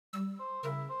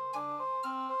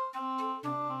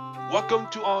Welcome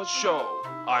to our show.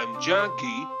 I'm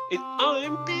Shaggy and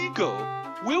I'm Beagle.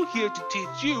 We're here to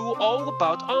teach you all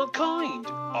about our kind,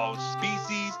 our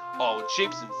species, our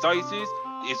shapes and sizes.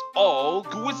 It's all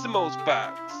Grizzimals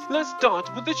facts. Let's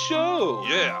start with the show.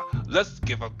 Yeah, let's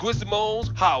give a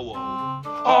Grizzimals howl.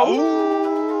 Howl!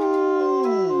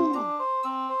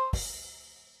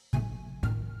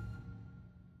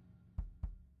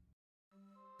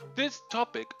 This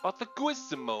topic of the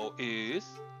Grizzimal is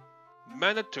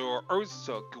Minotaur,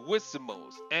 Ursa,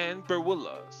 Grizzimals, and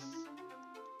Bearillas.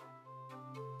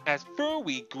 As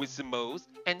furry Grizzimals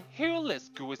and hairless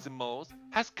Grizzimals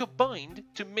has combined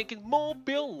to make it more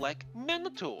bear-like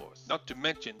Minotaurs, not to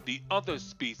mention the other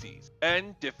species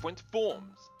and different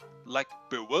forms, like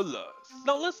Bearillas.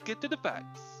 Now let's get to the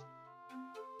facts.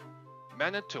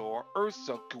 Minotaur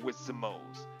Ursa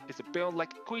Grizzimals is a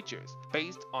bear-like creature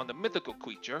based on the mythical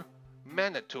creature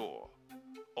Minotaur.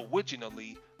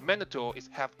 Originally, Minotaur is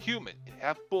half human and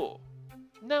half bull.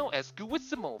 Now as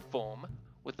Grizzimal form,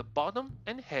 with the bottom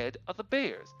and head of the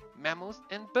bears, mammals,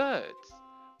 and birds.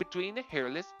 Between the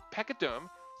hairless pachyderm,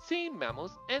 sea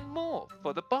mammals, and more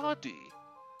for the body.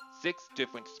 6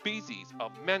 different species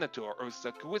of Minotaur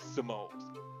Ursa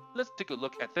Grizzimals. Let's take a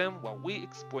look at them while we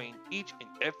explain each and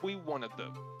every one of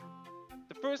them.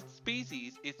 The first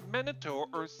species is Minotaur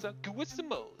Ursa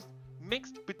Grizzimals,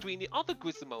 mixed between the other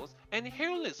Grizzimals and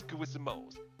hairless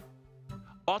Grizzimals.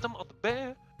 Bottom of the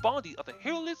bear, body of the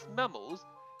hairless mammals,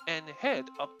 and head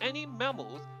of any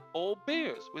mammals or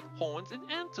bears with horns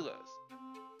and antlers.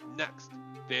 Next,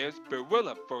 there's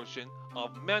Bearilla version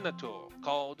of Minotaur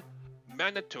called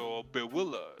Minotaur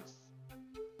Bearillas.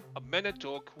 A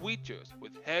Minotaur creatures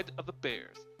with head of the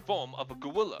bears, form of a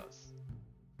gorillas,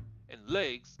 and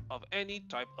legs of any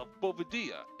type of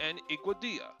bovidea and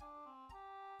iguodea.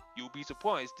 You'll be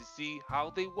surprised to see how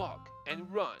they walk and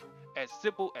run, as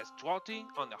simple as trotting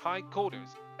on the hindquarters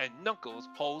and knuckles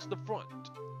holds the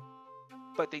front.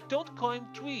 But they don't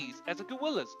climb trees as the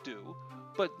gorillas do,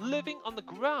 but living on the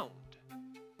ground.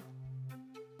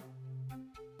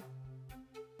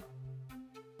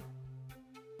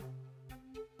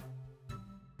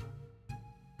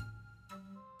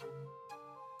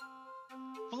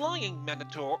 Flying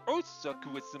Minotaur Ursa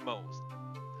Grizzimals,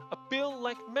 a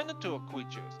bear-like Minotaur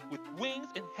creatures with wings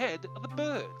and head of the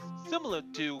birds, similar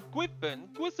to griffin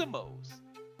Grizzimals,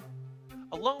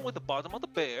 along with the bottom of the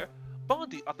bear,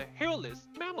 body of the hairless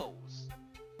mammals,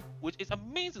 which is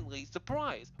amazingly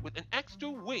surprised with an extra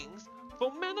wings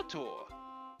for Minotaur.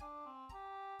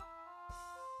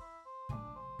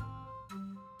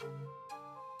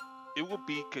 It will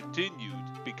be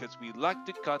continued because we like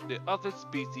to cut the other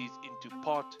species into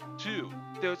part 2.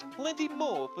 There's plenty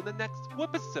more for the next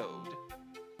episode.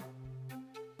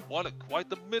 What a quite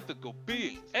the mythical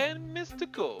beings and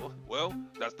mystical. Well,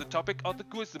 that's the topic of the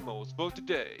Grizzimals for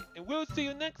today, and we'll see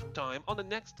you next time on the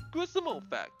next Grizzimal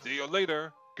fact. See you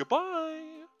later.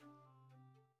 Goodbye.